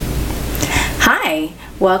Hi,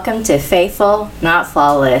 welcome to Faithful, Not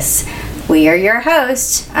Flawless. We are your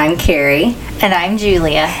hosts. I'm Carrie. And I'm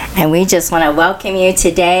Julia. And we just want to welcome you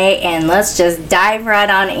today, and let's just dive right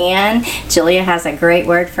on in. Julia has a great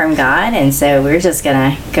word from God, and so we're just going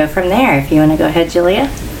to go from there. If you want to go ahead,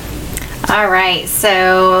 Julia. All right,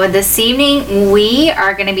 so this evening we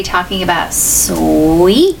are going to be talking about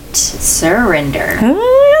sweet surrender.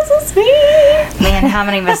 Oh, that's so sweet. Man, how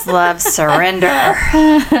many of us love surrender,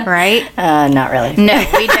 right? Not really. No,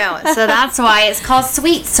 we don't. So that's why it's called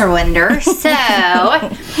sweet surrender. So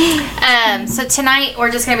tonight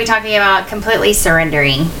we're just going to be talking about completely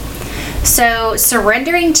surrendering. So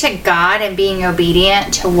surrendering to God and being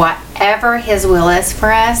obedient to whatever His will is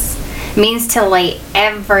for us means to lay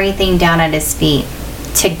everything down at His feet,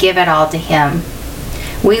 to give it all to Him.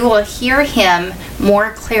 We will hear Him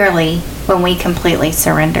more clearly when we completely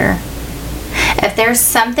surrender. If there's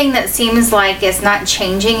something that seems like it's not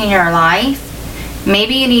changing in your life,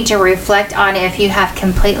 maybe you need to reflect on if you have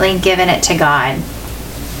completely given it to God.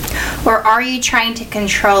 Or are you trying to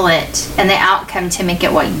control it and the outcome to make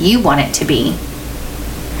it what you want it to be?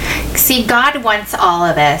 See, God wants all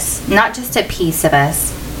of us, not just a piece of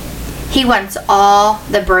us. He wants all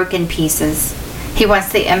the broken pieces. He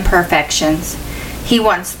wants the imperfections. He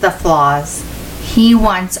wants the flaws. He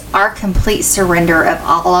wants our complete surrender of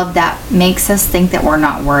all of that makes us think that we're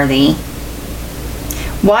not worthy.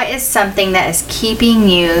 What is something that is keeping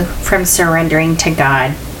you from surrendering to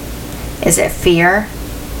God? Is it fear?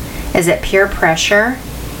 Is it peer pressure?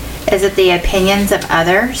 Is it the opinions of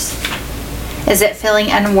others? Is it feeling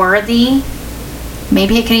unworthy?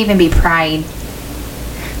 Maybe it could even be pride.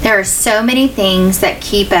 There are so many things that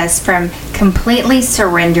keep us from completely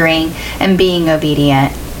surrendering and being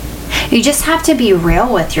obedient. You just have to be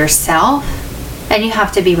real with yourself, and you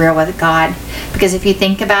have to be real with God. Because if you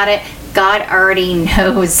think about it, God already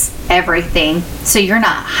knows everything. So you're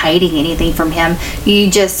not hiding anything from Him. You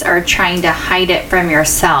just are trying to hide it from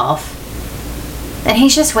yourself. And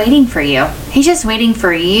He's just waiting for you. He's just waiting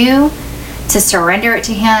for you to surrender it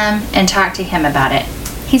to Him and talk to Him about it.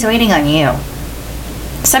 He's waiting on you.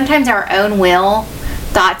 Sometimes our own will,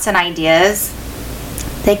 thoughts, and ideas,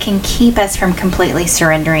 they can keep us from completely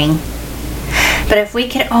surrendering. But if we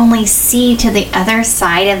could only see to the other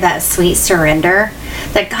side of that sweet surrender,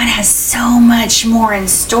 that God has so much more in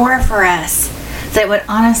store for us that would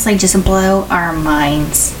honestly just blow our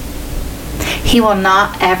minds. He will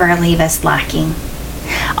not ever leave us lacking.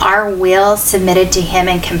 Our will submitted to Him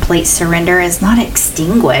in complete surrender is not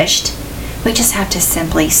extinguished. We just have to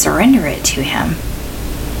simply surrender it to Him.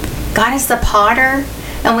 God is the potter,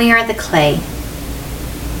 and we are the clay.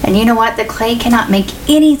 And you know what? The clay cannot make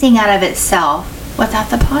anything out of itself without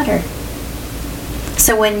the potter.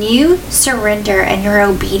 So when you surrender and you're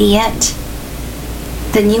obedient,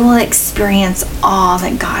 then you will experience all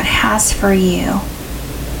that God has for you.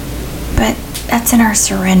 But that's in our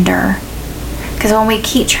surrender. Because when we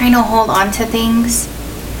keep trying to hold on to things,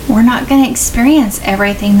 we're not going to experience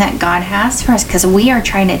everything that God has for us, because we are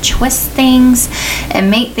trying to twist things and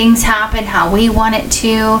make things happen how we want it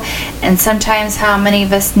to. And sometimes, how many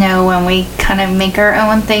of us know when we kind of make our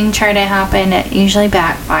own thing try to happen, it usually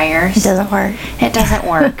backfires. It doesn't work. It doesn't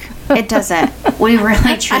work. It doesn't. We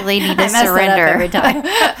really, truly need to surrender. Every time.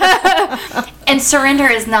 And surrender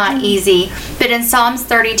is not easy. But in Psalms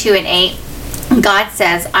 32:8, God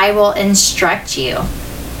says, I will instruct you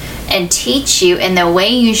and teach you in the way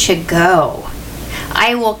you should go.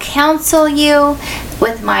 I will counsel you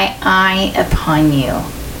with my eye upon you.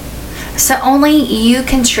 So only you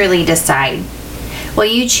can truly decide. Will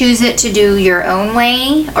you choose it to do your own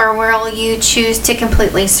way, or will you choose to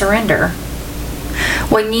completely surrender?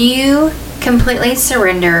 When you completely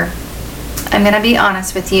surrender, I'm going to be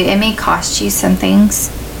honest with you, it may cost you some things.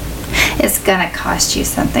 It's going to cost you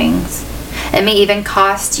some things. It may even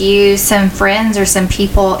cost you some friends or some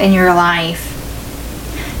people in your life.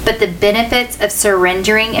 But the benefits of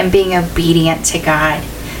surrendering and being obedient to God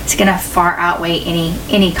is going to far outweigh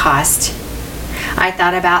any cost. I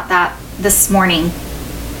thought about that this morning.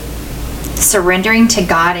 Surrendering to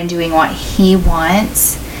God and doing what He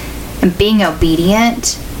wants and being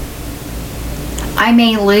obedient. I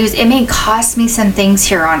may lose, it may cost me some things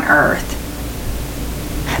here on earth.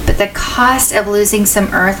 But the cost of losing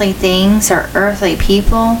some earthly things or earthly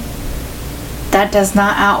people, that does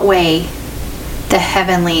not outweigh the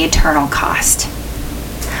heavenly eternal cost.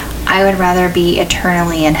 I would rather be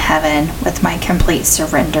eternally in heaven with my complete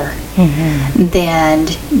surrender than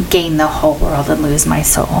gain the whole world and lose my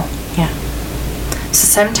soul. Yeah. So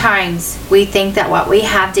sometimes we think that what we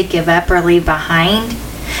have to give up or leave behind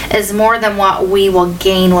is more than what we will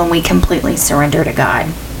gain when we completely surrender to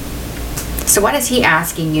God. So what is he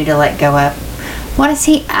asking you to let go of? What is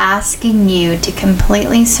he asking you to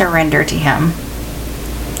completely surrender to him?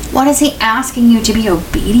 What is he asking you to be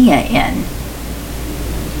obedient in?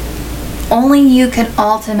 Only you can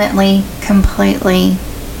ultimately, completely,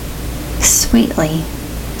 sweetly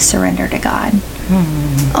surrender to God.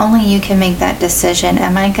 Only you can make that decision.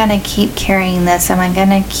 Am I going to keep carrying this? Am I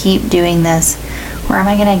going to keep doing this? Or am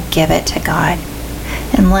I going to give it to God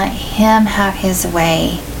and let him have his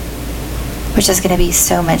way, which is going to be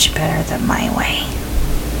so much better than my way?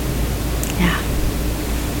 Yeah.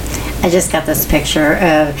 I just got this picture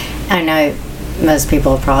of, I know most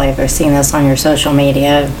people have probably ever seen this on your social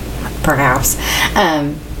media, perhaps,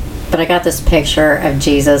 but I got this picture of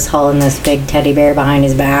Jesus holding this big teddy bear behind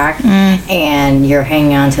his back, and you're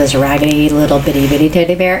hanging on to this raggedy little bitty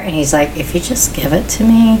teddy bear, and he's like, if you just give it to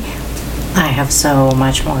me, I have so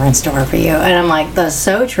much more in store for you. And I'm like, that's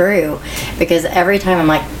so true, because every time I'm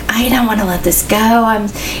like, I don't want to let this go. And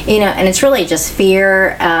it's really just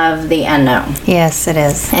fear of the unknown. Yes, it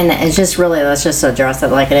is. And it's just really, let's just address it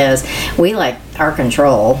like it is. We like our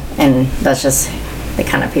control, and that's just the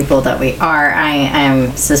kind of people that we are. I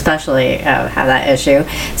am especially have that issue.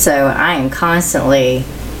 So I am constantly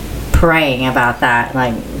praying about that.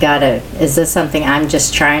 Like, God, is this something I'm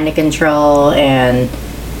just trying to control, and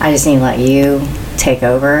I just need to let you take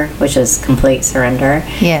over, which is complete surrender.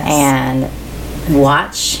 Yes. And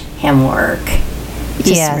watch him work.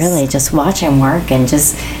 Really just watch him work, and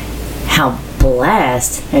just how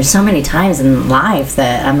blessed. There's so many times in life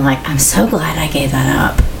that I'm like, I'm so glad I gave that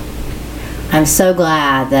up. I'm so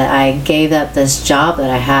glad that I gave up this job that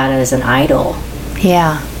I had as an idol.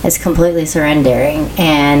 Yeah. It's completely surrendering,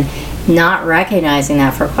 and not recognizing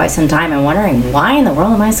that for quite some time, and wondering, why in the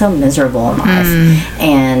world am I so miserable in life?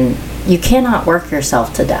 And you cannot work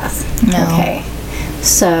yourself to death. No. Okay.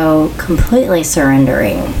 So completely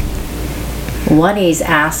surrendering what he's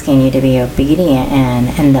asking you to be obedient in,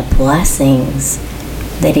 and the blessings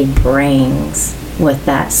that he brings with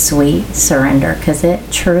that sweet surrender, because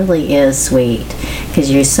it truly is sweet,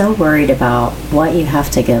 because you're so worried about what you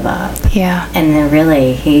have to give up. Yeah. And then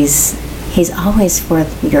really he's always for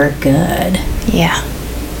your good. Yeah.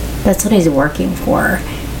 That's what he's working for,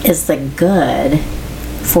 is the good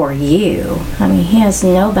for you. I mean, he has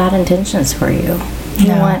no bad intentions for you. He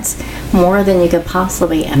wants more than you could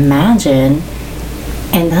possibly imagine,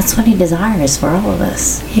 and that's what he desires for all of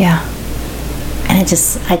us. Yeah. And I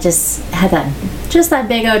just had that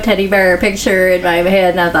big old teddy bear picture in my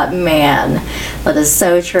head, and I thought, man, that is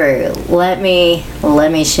so true. Let me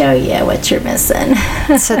show you what you're missing.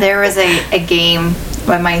 So there was a game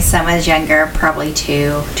when my son was younger, probably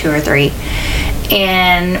two or three,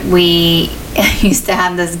 and we used to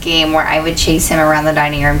have this game where I would chase him around the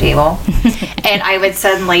dining room table, and I would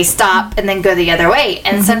suddenly stop and then go the other way.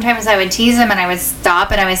 And sometimes I would tease him, and I would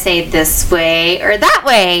stop and I would say, this way or that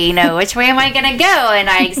way, which way am I going to go? And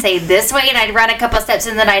I'd say this way, and I'd run a couple steps,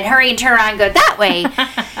 and then I'd hurry and turn around and go that way.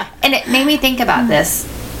 And it made me think about this.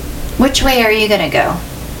 Which way are you going to go?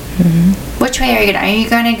 Which way are you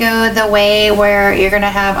going to go the way where you're going to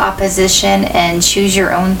have opposition and choose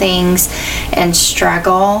your own things and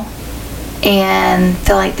struggle and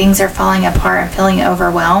feel like things are falling apart and feeling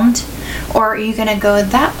overwhelmed? Or are you going to go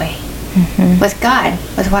that way with God,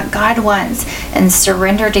 with what God wants, and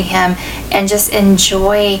surrender to him and just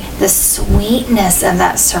enjoy the sweetness of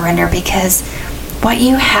that surrender? Because what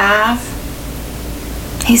you have,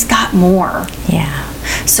 he's got more. Yeah.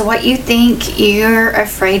 So what you think you're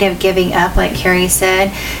afraid of giving up, like Carrie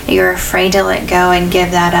said, you're afraid to let go and give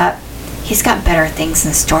that up, he's got better things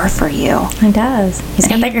in store for you. He does. He's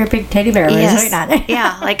got that big teddy bear. Yes.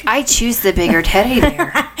 Yeah, like I choose the bigger teddy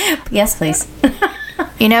bear. Yes, please.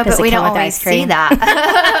 But we don't always see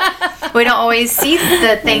that. We don't always see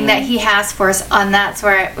the thing that he has for us on that's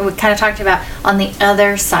where we kind of talked about on the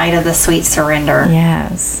other side of the sweet surrender.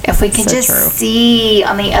 Yes. If we could just see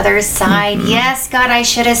on the other side, yes, God, I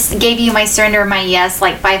should have gave you my surrender, my yes,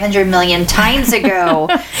 like 500 million times ago.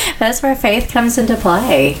 That's where faith comes into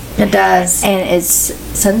play. It does. And it's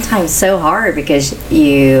sometimes so hard because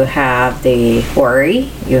you have the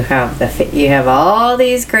worry, you have all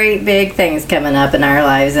these great big things coming up in our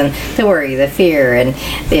lives, and the worry, the fear, and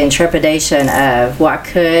the intrepidation of what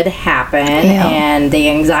could happen, and the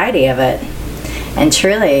anxiety of it. And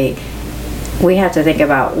truly, we have to think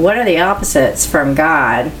about what are the opposites from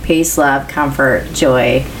God: peace, love, comfort,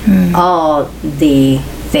 joy, all the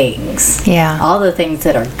things. Yeah. All the things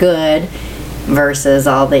that are good versus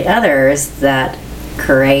all the others that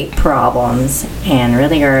create problems and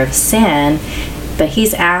really are of sin. But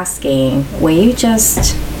he's asking, will you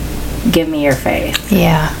just give me your faith?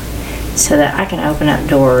 Yeah. so that I can open up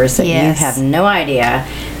doors that Yes. you have no idea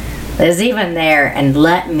is even there, and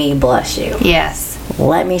let me bless you. Yes.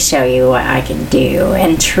 Let me show you what I can do.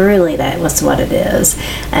 And truly, that was what it is.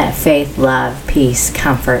 Faith, love, peace,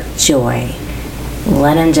 comfort, joy.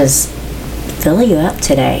 Let him just fill you up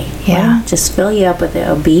today. Yeah. Let him just fill you up with the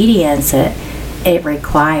obedience that it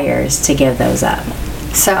requires to give those up.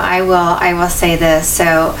 So I will say this.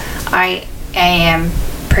 So I am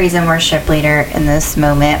praise and worship leader in this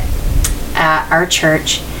moment at our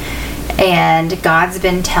church, and God's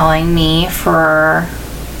been telling me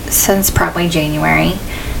since probably January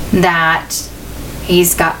that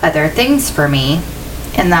he's got other things for me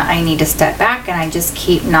and that I need to step back, and I just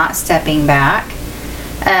keep not stepping back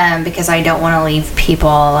because I don't want to leave people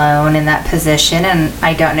alone in that position, and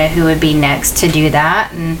I don't know who would be next to do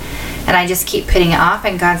that, and I just keep putting it off.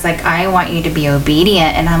 And God's like, I want you to be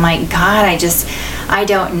obedient. And I'm like, God, I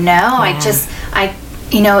don't know. Yeah.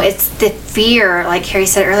 It's the fear, like Carrie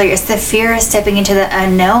said earlier, it's the fear of stepping into the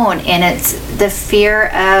unknown, and it's the fear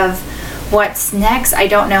of what's next. I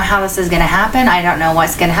don't know how this is going to happen. I don't know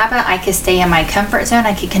what's going to happen. I could stay in my comfort zone.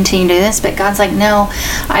 I could continue to do this, but God's like, no,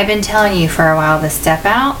 I've been telling you for a while to step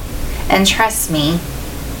out and trust me.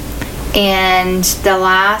 And the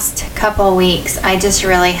last couple weeks, I just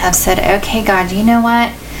really have said, okay, God, you know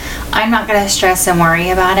what? I'm not going to stress and worry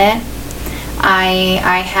about it.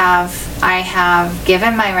 I have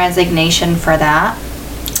given my resignation for that.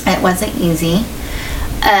 It wasn't easy.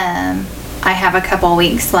 I have a couple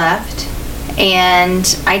weeks left,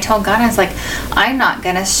 and I told God, I was like, I'm not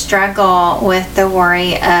going to struggle with the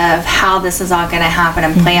worry of how this is all going to happen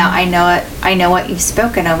and play out. I know it. I know what you've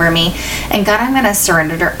spoken over me, and God, I'm going to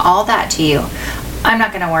surrender all that to you. I'm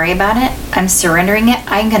not going to worry about it. I'm surrendering it.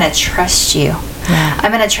 I'm going to trust you. Yeah.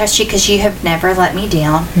 I'm going to trust you because you have never let me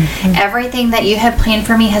down. Everything that you have planned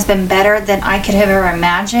for me has been better than I could have ever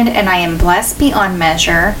imagined, and I am blessed beyond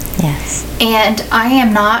measure. Yes. And I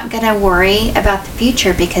am not going to worry about the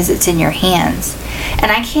future because it's in your hands.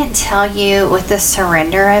 And I can't tell you, with the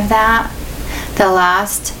surrender of that, the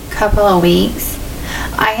last couple of weeks,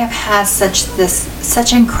 I have had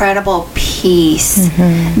such incredible peace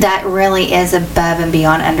that really is above and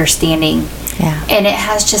beyond understanding. Yeah. And it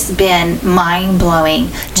has just been mind-blowing.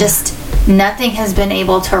 Just nothing has been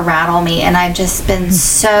able to rattle me, and I've just been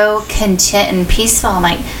so content and peaceful. I'm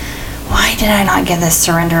like, why did I not get this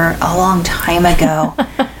surrender a long time ago?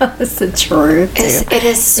 It's the truth. It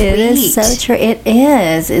is sweet. It is so true. It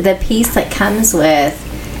is. The peace that comes with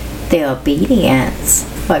the obedience.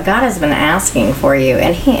 What God has been asking for you,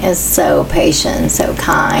 and he is so patient, so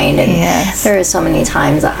kind, and Yes. there are so many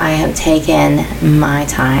times that I have taken my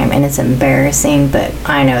time, and it's embarrassing, but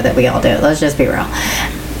I know that we all do it. Let's just be real.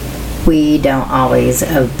 We don't always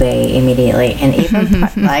obey immediately, and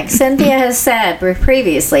even like Cynthia has said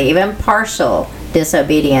previously, even partial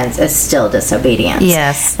disobedience is still disobedience.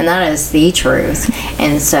 Yes. And that is the truth.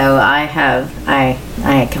 And so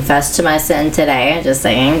I confessed to my sin today. I'm just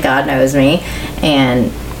saying, God knows me,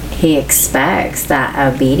 and he expects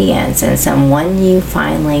that obedience. And so when you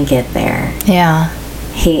finally get there, Yeah.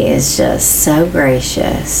 he is just so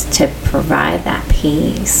gracious to provide that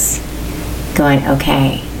peace, going,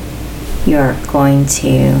 okay, you're going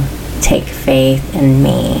to take faith in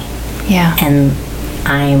me, Yeah. and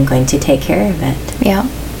I am going to take care of it. Yeah.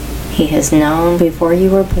 He has known before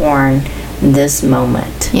you were born this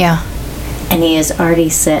moment, Yeah. and he has already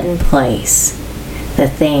set in place the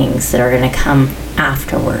things that are going to come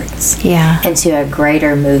afterwards Yeah. into a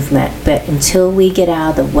greater movement. But until we get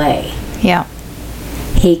out of the way, Yeah.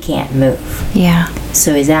 he can't move. Yeah.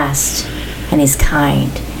 So he's asked, and he's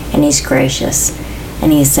kind, and he's gracious,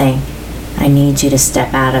 and he's saying, I need you to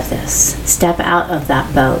step out of this. Step out of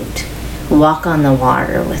that boat. Walk on the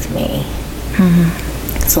water with me.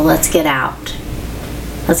 So let's get out.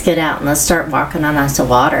 Let's get out and let's start walking on us the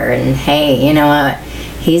water. And hey, you know what?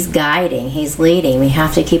 He's guiding. He's leading. We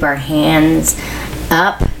have to keep our hands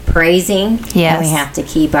up, praising. Yes. And we have to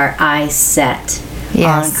keep our eyes set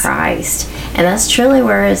Yes. on Christ. And that's truly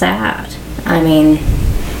where it's at. I mean,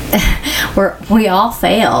 we all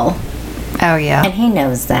fail. Oh, yeah. And he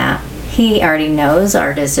knows that. He already knows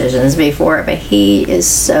our decisions before, but he is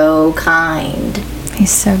so kind.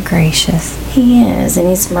 He's so gracious. He is, and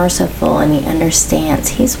he's merciful, and he understands.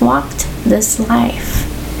 He's walked this life.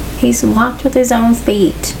 He's walked with his own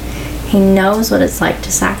feet. He knows what it's like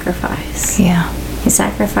to sacrifice. Yeah. He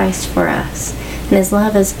sacrificed for us. And his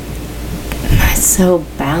love is so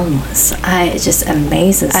boundless. It just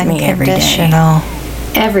amazes me every day. Unconditional.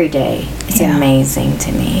 Every day. It's Yeah. amazing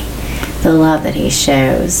to me. The love that he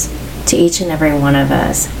shows to each and every one of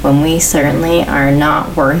us when we certainly are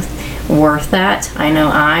not worth that. I know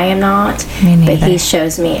I am not. Me neither. But he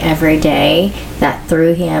shows me every day that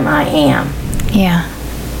through him I am. Yeah.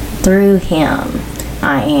 Through him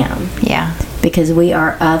I am. Yeah. Because we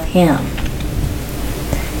are of him.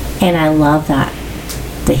 And I love that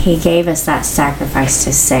he gave us that sacrifice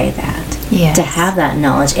to say that. Yes. To have that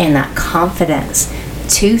knowledge and that confidence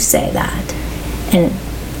to say that. And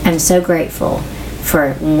I'm so grateful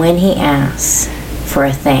for when he asks for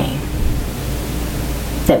a thing,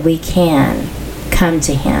 that we can come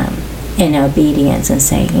to him in obedience and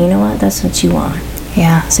say, you know what, that's what you want.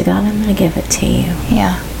 Yeah. So God, I'm going to give it to you.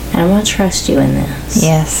 Yeah. And I'm going to trust you in this.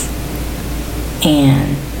 Yes.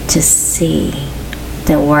 And to see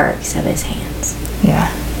the works of his hands. Yeah.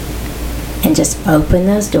 And just open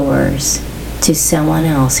those doors to someone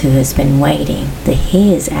else who has been waiting, that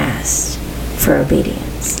he has asked for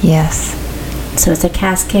obedience. Yes. So it's a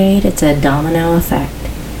cascade, it's a domino effect.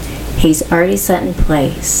 He's already set in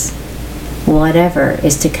place whatever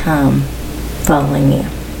is to come following you.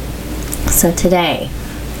 So today,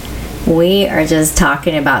 we are just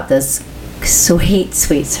talking about this sweet,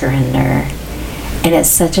 sweet surrender. And it's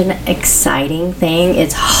such an exciting thing.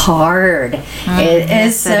 It's hard. It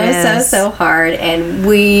is so hard. And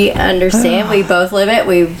we understand. We both live it.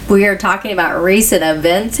 We are talking about recent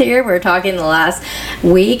events here. We're talking the last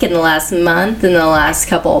week and the last month and the last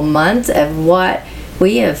couple of months of what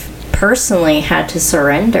we have personally had to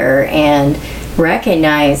surrender and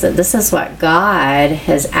recognize that this is what God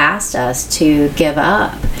has asked us to give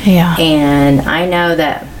up. Yeah. And I know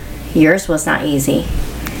that yours was not easy.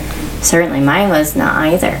 Certainly mine was not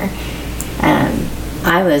either.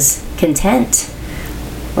 I was content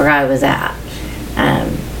where I was at.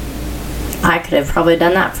 I could have probably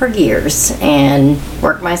done that for years and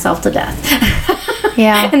worked myself to death.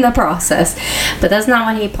 Yeah. In the process. But that's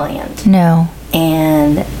not what he planned. No.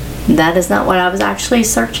 And that is not what I was actually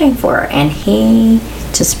searching for. And he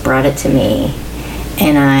just brought it to me.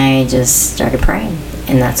 And I just started praying.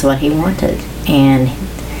 And that's what he wanted. And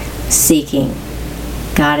seeking,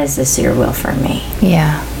 God, is this your will for me?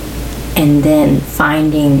 Yeah. And then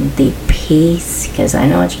finding the peace, because I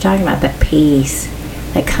know what you're talking about, that peace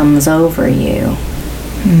that comes over you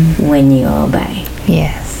when you obey.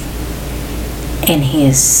 Yes. And he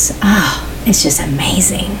is, it's just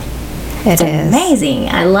amazing. It's amazing.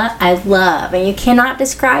 I love, and you cannot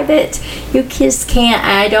describe it. You just can't.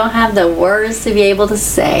 I don't have the words to be able to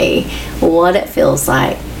say what it feels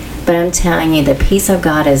like. But I'm telling you, the peace of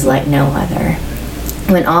God is like no other.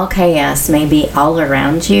 When all chaos may be all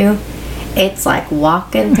around you, it's like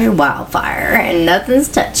walking through wildfire and nothing's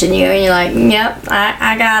touching you, and you're like, yep,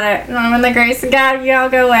 I got it. I'm in the grace of God. You all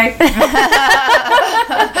go away.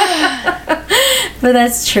 But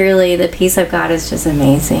that's truly, the peace of God is just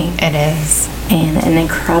amazing. It is. And an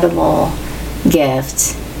incredible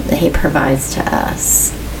gift that he provides to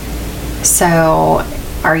us. So,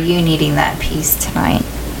 are you needing that peace tonight?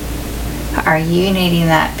 Are you needing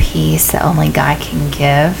that peace that only God can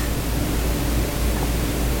give?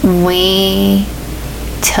 We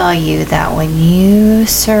tell you that when you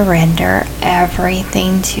surrender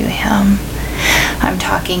everything to him, I'm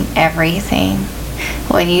talking everything.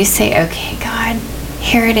 When you say, okay, God,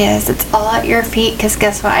 here it is. It's all at your feet, because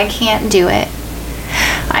guess what? I can't do it.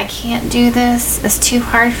 I can't do this. It's too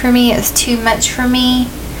hard for me. It's too much for me.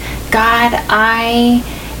 God, I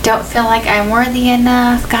don't feel like I'm worthy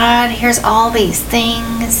enough. God, here's all these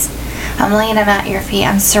things. I'm laying them at your feet.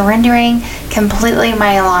 I'm surrendering completely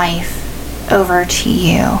my life over to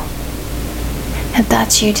you. If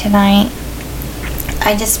that's you tonight,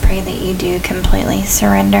 I just pray that you do completely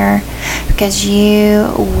surrender, because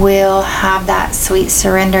you will have that sweet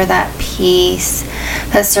surrender, that peace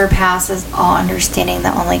that surpasses all understanding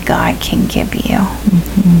that only God can give you.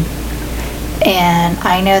 Mm-hmm. And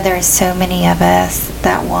I know there's so many of us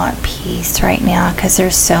that want peace right now, because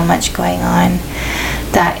there's so much going on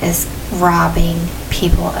that is robbing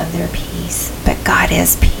people of their peace. But God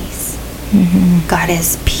is peace. Mm-hmm. God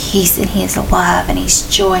is peace, and he is love, and he's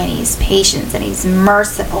joy, and he's patience, and he's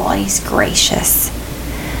merciful, and he's gracious.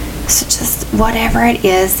 So just whatever it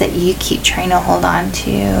is that you keep trying to hold on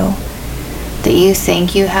to, that you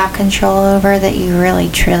think you have control over, that you really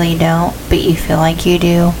truly don't, but you feel like you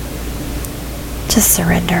do, just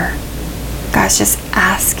surrender. God's just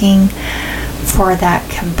asking for that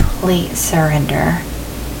complete surrender,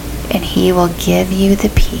 and he will give you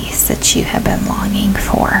the peace that you have been longing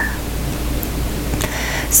for.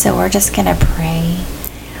 So we're just going to pray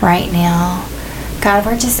right now. God,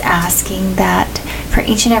 we're just asking that for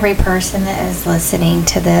each and every person that is listening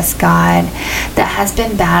to this, God, that has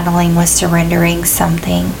been battling with surrendering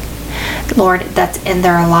something. Lord, that's in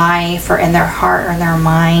their life or in their heart or in their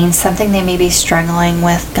mind, something they may be struggling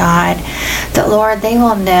with, God, that, Lord, they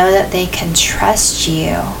will know that they can trust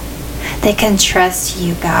you. They can trust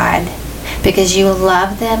you, God, because you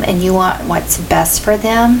love them and you want what's best for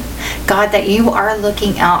them. God, that you are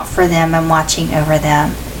looking out for them and watching over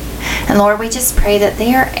them. And Lord, we just pray that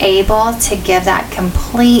they are able to give that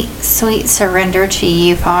complete, sweet surrender to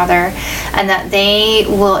you, Father, and that they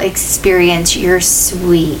will experience your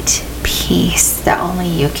sweet peace that only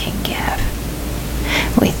you can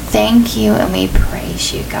give. We thank you and we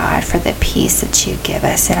praise you, God, for the peace that you give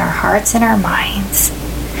us in our hearts and our minds.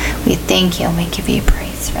 We thank you and we give you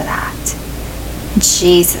praise for that. In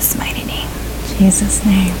Jesus' mighty name. Jesus'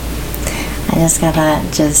 name. I just gotta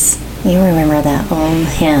you remember that old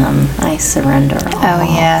hymn, I Surrender All. Oh,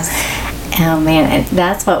 yes. Oh, man.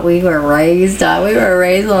 That's what we were raised on. We were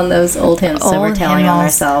raised on those old hymns. So we're telling on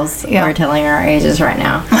ourselves. Yeah. We're telling our ages right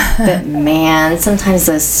now. But, man, sometimes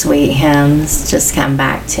those sweet hymns just come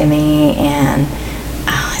back to me. And,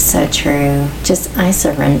 oh, it's so true. Just I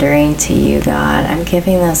surrendering to you, God. I'm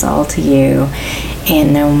giving this all to you.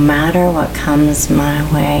 And no matter what comes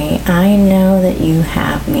my way, I know that you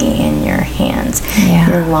have me in your hands. Yeah.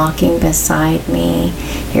 You're walking beside me.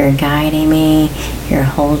 You're guiding me. You're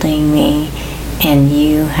holding me. And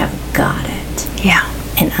you have got it. Yeah.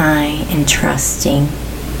 And I am trusting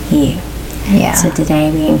you. Yeah. So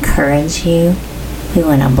today we encourage you. We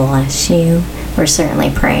want to bless you. We're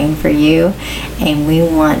certainly praying for you. And we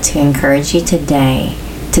want to encourage you today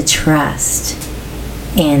to trust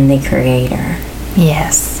in the Creator.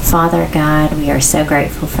 Yes. Father God, we are so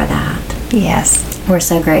grateful for that. Yes. We're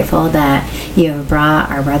so grateful that you have brought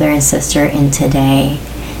our brother and sister in today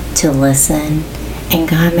to listen. And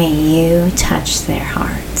God, may you touch their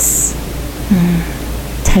hearts.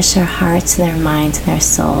 Touch their hearts and their minds and their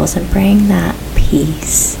souls and bring that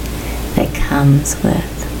peace that comes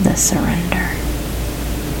with the surrender.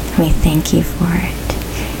 We thank you for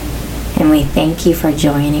it. And we thank you for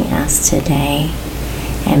joining us today.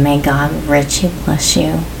 And may God richly bless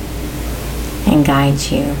you and guide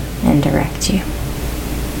you and direct you.